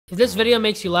If this video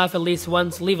makes you laugh at least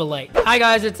once, leave a like. Hi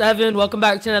guys, it's Evan. Welcome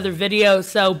back to another video.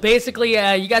 So basically,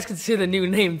 you guys can see the new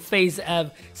name, FAZE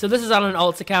Ev. So this is on an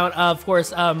alt account, of course,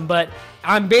 but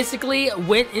I'm basically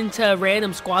went into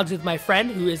random squads with my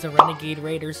friend, who is a renegade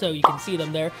raider, so you can see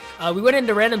them there. We went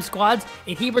into random squads,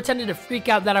 and he pretended to freak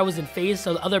out that I was in FAZE,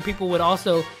 so other people would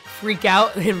also freak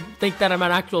out and think that I'm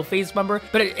an actual FAZE member.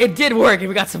 But it did work, and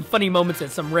we got some funny moments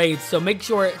at some raids. So make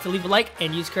sure to leave a like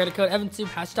and use credit code EvanTube,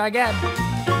 #Ev.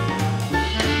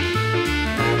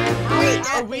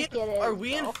 Wait, are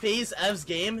we in FAZE Ev's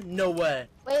game? No way.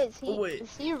 Wait,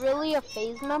 is he really a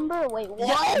FAZE member? Wait, what?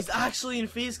 Yeah, he's actually in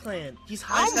FAZE Clan. He's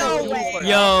high school.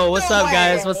 Yo, what's up,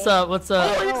 guys? What's up? What's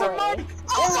up?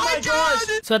 Oh my gosh!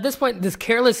 So at this point, this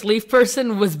careless leaf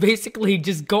person was basically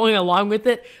just going along with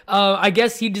it. I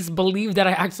guess he just believed that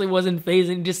I actually was in FAZE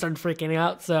and he just started freaking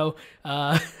out. So,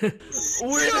 we're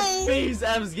in FAZE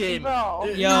Ev's game. Bro.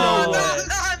 Yo.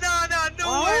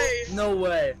 No way. No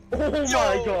way. Oh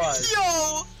my gosh.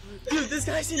 Yo. Dude, this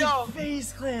guy's in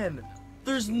FAZE Clan.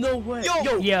 There's no way. Yo.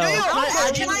 Can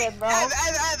I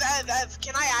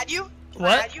add you?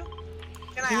 What?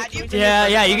 Can I add you?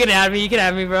 Yeah, you can add me. You can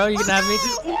add me, bro. You can add me.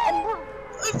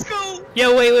 Let's go.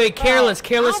 Yo, wait, careless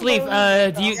leaf.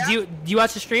 Do you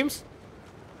watch the streams?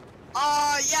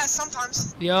 Yeah,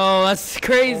 sometimes. Yo, that's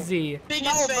crazy.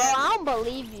 Biggest bro, fan. I don't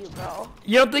believe you, bro.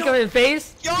 You don't think I'm in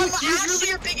FAZE? Yo, I'm actually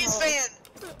your biggest fan.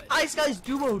 Ice Guy's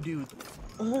duo, dude.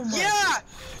 Oh my. Yeah.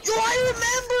 Yo, I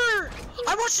remember.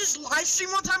 I watched this live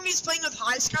stream one time and he's playing with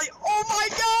High Sky. Oh my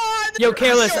god. Yo,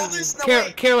 careless. Yo, there's no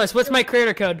way. Careless. What's my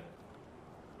creator code?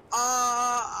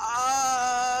 Oh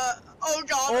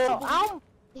god.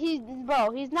 He's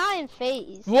not in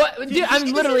FAZE. What? Dude, I'm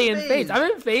he's literally in in FAZE. FAZE. I'm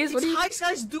in FAZE. What are you? Ice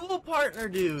Guy's duo partner,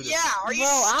 dude. Yeah, are you Bro,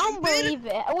 I don't stupid? believe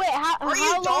it. Wait,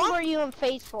 how long were you in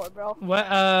FAZE for, bro? What?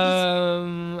 I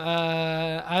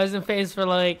was in FAZE for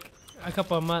like a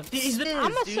couple of months. He's been in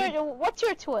I'm his, gonna search. What's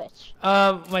your Twitch?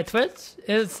 My Twitch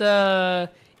is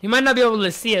you might not be able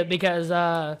to see it because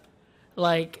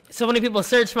like so many people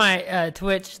search my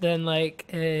Twitch, then like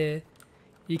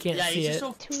you can't see it.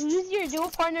 Who's your duo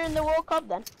partner in the World Cup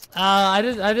then? I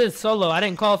did solo. I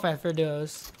didn't qualify for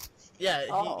duos. Yeah, he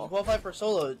qualified for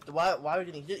solo. Why would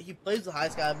he plays the High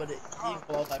Sky, but he didn't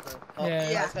qualify for.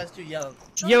 Yeah. High Sky's too young.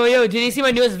 Yo, did you see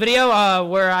my newest video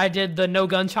where I did the no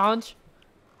gun challenge?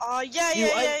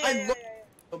 Yeah.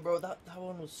 Bro, that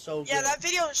one was so good. Yeah, that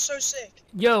video is so sick.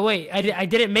 Yo, wait, I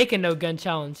didn't make a no gun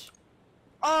challenge.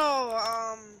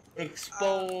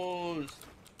 Exposed.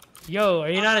 Yo, are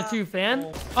you not a true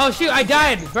fan? Oh shoot, I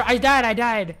died. Bro, I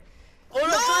died. Oh no,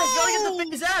 guys, gotta get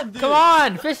the FAZE Ev, dude. Come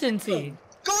on, efficiency.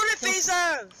 Go to FAZE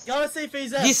Ev. Gotta say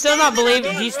FAZE Ev. Do you still not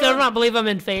believe I'm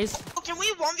in FAZE? Oh, can we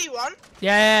 1v1?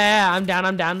 Yeah, I'm down.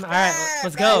 All right,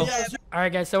 let's go. Yeah. All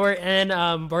right, guys, so we're in.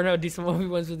 We're gonna do some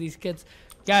 1v1s with these kids.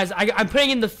 Guys, I'm putting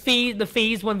in the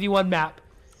FAZE 1v1 map.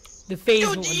 The FAZE.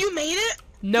 Yo, you made it?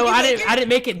 No, I didn't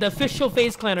make it. The official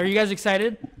FAZE clan. Are you guys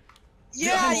excited?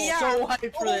 Yeah. I'm so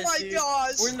hyped for this, dude.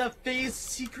 Gosh. We're in the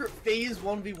secret FAZE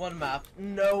 1v1 map.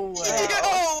 No way.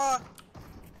 Yo.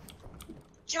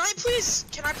 Can I please,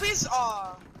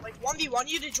 like 1v1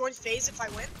 you to join FAZE if I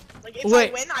win? Like if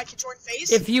I win, I can join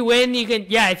FAZE? If you win, you can.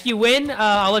 Yeah, if you win,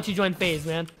 I'll let you join FAZE,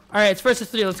 man. All right, it's versus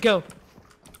 3. Let's go.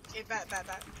 Okay, bet.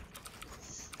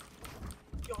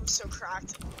 Yo, I'm so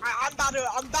cracked. I'm about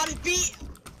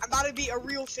to be a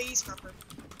real FAZE member.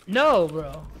 No,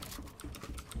 bro.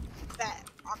 Bet.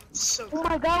 I'm so Oh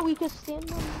my god, we can stand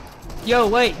them. Yo,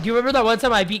 wait. Do you remember that one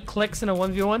time I beat Clicks in a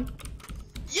 1v1?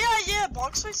 Yeah,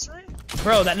 box fights, right?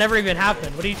 Bro, that never even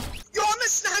happened. What do you? Yo, I'm gonna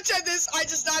Snapchat this. I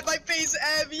just died by FAZE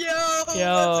Ev. Yo, let's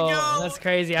go. That's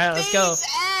crazy. All right, let's go. FAZE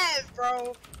Ev, bro.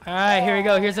 All right, here we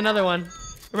go. Here's another one.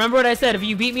 Remember what I said. If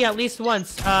you beat me at least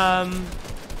once, I'll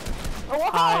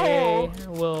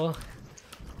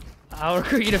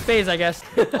recruit you to FAZE, I guess.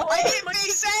 I hit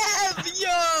FAZE Ev.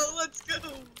 Yo, let's go.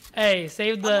 Hey,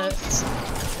 save the.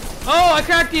 Oh, I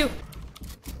cracked you.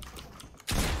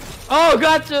 Oh,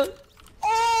 gotcha.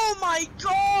 Oh my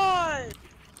god.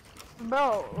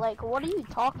 Bro, like, what are you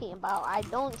talking about? I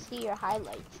don't see your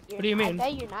highlights. What do you mean? I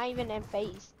bet you're not even in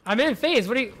FAZE. I'm in FAZE.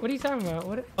 What are you talking about?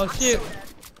 What? Oh shoot.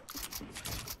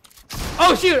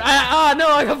 Oh shoot! No,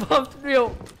 I got bumped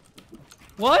real.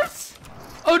 What?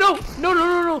 Oh no!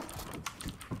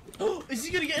 Is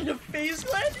he gonna get into FAZE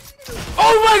Clan?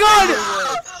 Oh my god!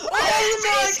 Oh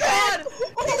my god!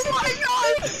 Oh my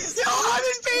god! Yo, I'm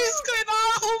in FAZE Clan!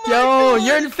 Oh my god!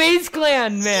 You're in FAZE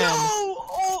Clan, man!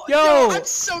 Yo, I'm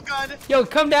so good! Yo,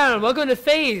 come down! Welcome to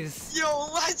FAZE! Yo,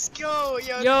 let's go!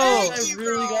 Yo, thank you, I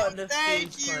really bro. got into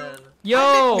Thank FAZE you! Clan. Yo!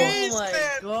 Oh my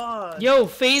god! Yo,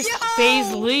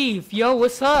 FAZE Leaf! Yo,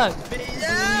 what's up?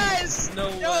 Yeah!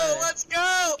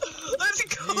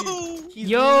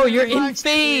 Yo, you're in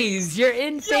FAZE. You're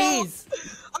in FAZE.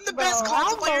 I'm the best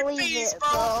content player in FAZE,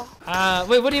 bro.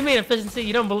 Wait, what do you mean efficiency?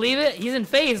 You don't believe it? He's in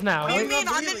FAZE now. What do you mean?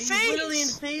 I'm in He's FAZE. literally in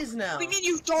FAZE now. What do you mean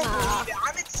you don't believe it?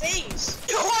 I'm in FAZE.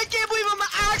 Yo, I can't believe I'm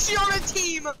actually on a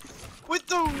team with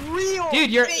the real. Dude,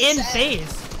 you're FAZE in Ed.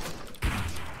 FAZE.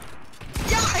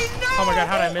 Yeah, I know. Oh my god,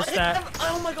 how did I miss that?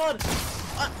 Oh my god.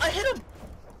 I hit him.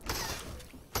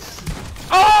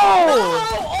 Oh!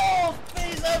 Oh,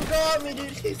 FaZe Ev got me,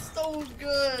 dude. He's so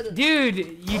good. Dude,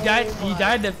 you died. You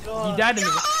died to. You died to me.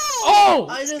 Yo! Oh!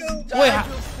 I just Wait, died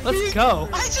to a let's go.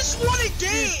 I just won a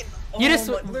game. You just.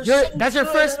 That's your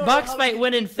first box fight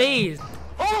win in FAZE.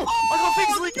 Oh, I got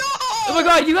FaZe lead. No! Oh my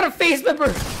god, you got a FAZE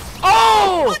member.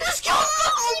 Oh! Just killed him.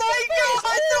 Oh my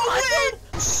god! No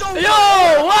way! So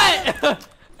Yo, what?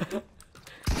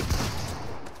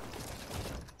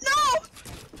 No!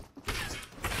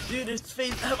 Dude, it's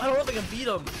FaZe. I don't know if I can beat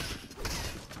him.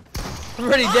 I'm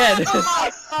already dead.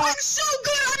 I'm so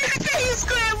good. I'm in FaZe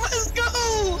clan. Let's go.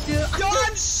 Yo,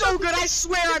 I'm so good. I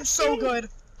swear I'm so good.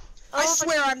 I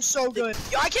swear I'm so good.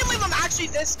 Yo, I can't believe I'm actually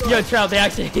this good. Yo, Trout, he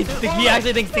actually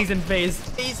thinks he's in FaZe.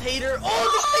 FaZe hater.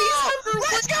 Oh,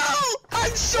 let's go!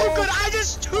 I'm so good. I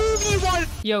just 2v1.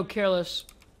 Yo, Careless.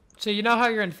 So you know how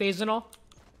you're in FaZe and all?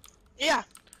 Yeah.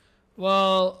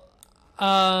 Well,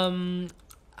 I'm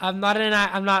not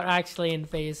actually in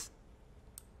FaZe.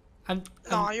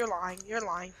 No, you're lying. You're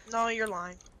lying. No, you're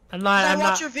lying. I'm not. I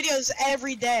watch your videos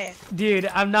every day. Dude,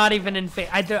 I'm not even in FaZe.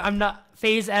 I'm not.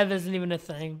 FaZe Ev isn't even a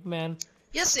thing, man.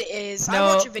 Yes, it is. No,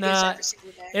 I watch your videos nah, every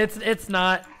single day. It's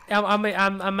not.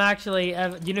 I'm actually.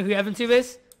 Do you know who EvanTube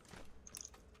is?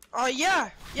 Yeah.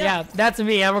 Yeah, that's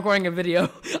me. I'm recording a video.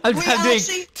 I'm doing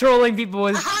actually- trolling people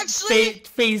with Actually-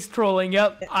 FaZe trolling.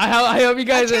 Yep. I hope you I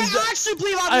guys can't enjoy. actually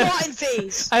believe I'm not in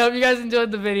FaZe. I hope you guys enjoyed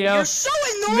the video. You're so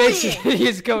annoying. Make sure you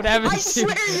use code EvanTube. I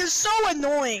swear you're so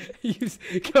annoying. Use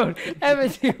code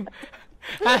EvanTube.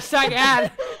 Hashtag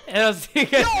ad. And I'll see you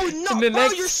guys in the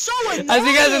next. You're so annoying. I'll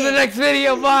see you guys in the next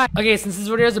video. Bye. Okay, since this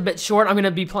video is a bit short, I'm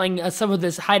gonna be playing some of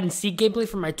this hide and seek gameplay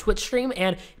from my Twitch stream,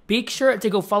 and be sure to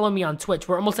go follow me on Twitch.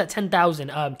 We're almost at 10,000.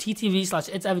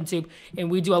 TTV/itsEvanTube,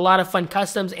 and we do a lot of fun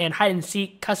customs and hide and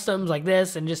seek customs like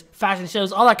this, and just fashion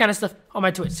shows, all that kind of stuff on my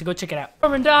Twitch. So go check it out.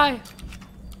 Come and die.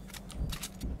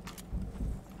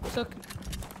 So,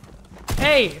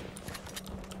 hey.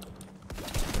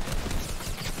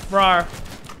 Rawr.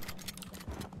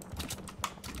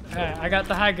 Alright, I got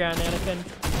the high ground, Anakin.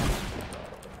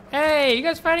 Hey, you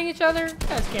guys fighting each other? You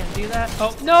guys can't do that.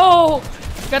 Oh, no!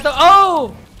 Got the,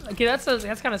 oh! Okay, that's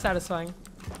kind of satisfying.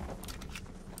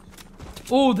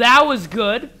 Ooh, that was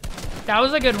good. That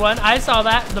was a good one. I saw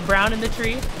that, the brown in the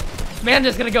tree. Man,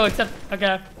 just gonna go except,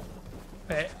 okay.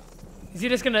 Wait, is he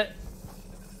just gonna,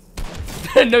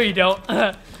 no you don't.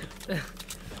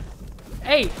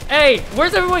 Hey,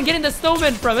 where's everyone getting the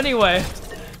snowman from anyway?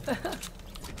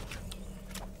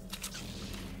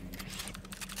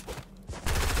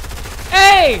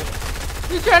 Hey!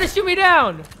 You're trying to shoot me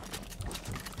down!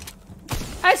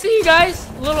 I see you guys!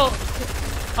 Little...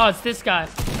 Oh, it's this guy.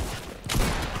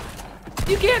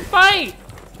 You can't fight!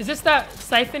 Is this that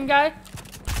siphon guy?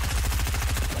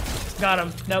 Got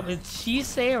him. Nope, it's she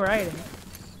say right.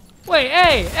 Wait,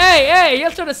 hey! You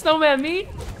trying to snowman me?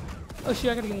 Oh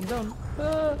shoot, I gotta get him done.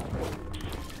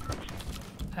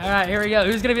 Alright, here we go.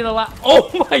 Who's gonna be the last?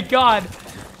 Oh my god!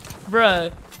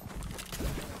 Bruh.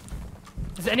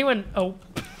 Is anyone? Oh.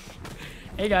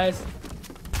 Hey guys.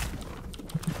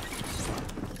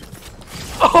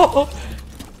 Oh!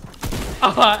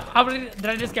 How many? Did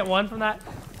I just get one from that?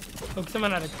 Oh,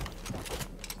 someone had a.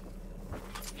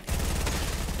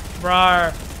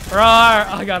 Rawr.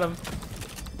 Oh, I got him.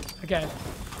 Okay.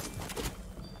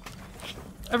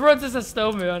 Everyone's just a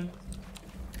snowman.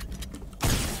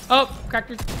 Oh,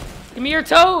 crackers. Give me your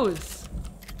toes.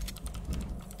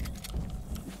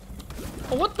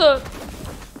 Oh, what the?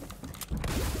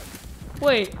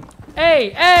 Wait.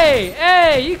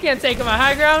 Hey, you can't take my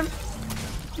high ground.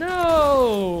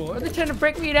 No. Are they trying to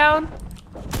break me down?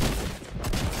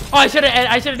 Oh, I should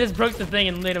have just broke the thing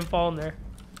and made him fall in there.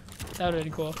 That would have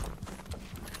been cool.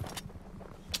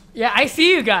 Yeah, I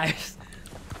see you guys.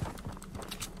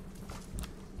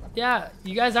 Yeah,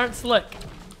 you guys aren't slick.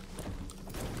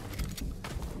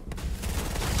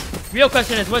 Real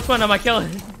question is, which one am I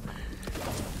killing?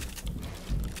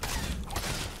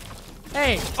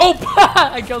 Hey! Oh!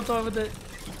 I killed someone with it.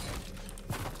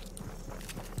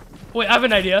 Wait, I have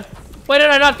an idea. Why did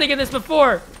I not think of this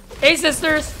before? Hey,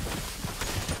 sisters!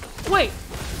 Wait!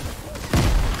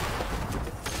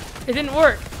 It didn't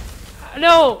work.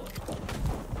 No!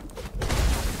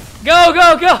 Go!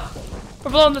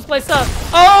 We're blowing this place up.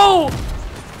 Oh!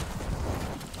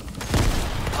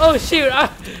 Oh shoot!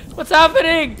 What's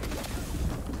happening?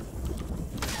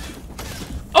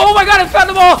 Oh my god! I found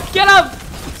them all! Get up!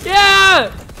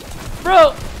 Yeah,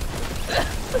 bro.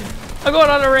 I'm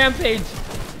going on a rampage.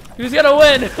 Who's gonna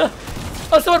win?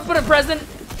 Oh, someone put a present.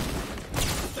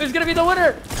 Who's gonna be the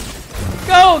winner?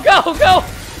 Go, go, go!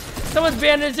 Someone's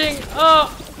bandaging.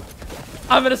 Oh,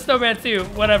 I'm in a snowman too.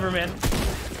 Whatever, man.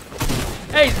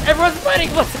 Hey, everyone's fighting.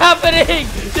 What's happening?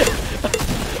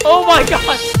 Oh my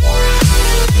god!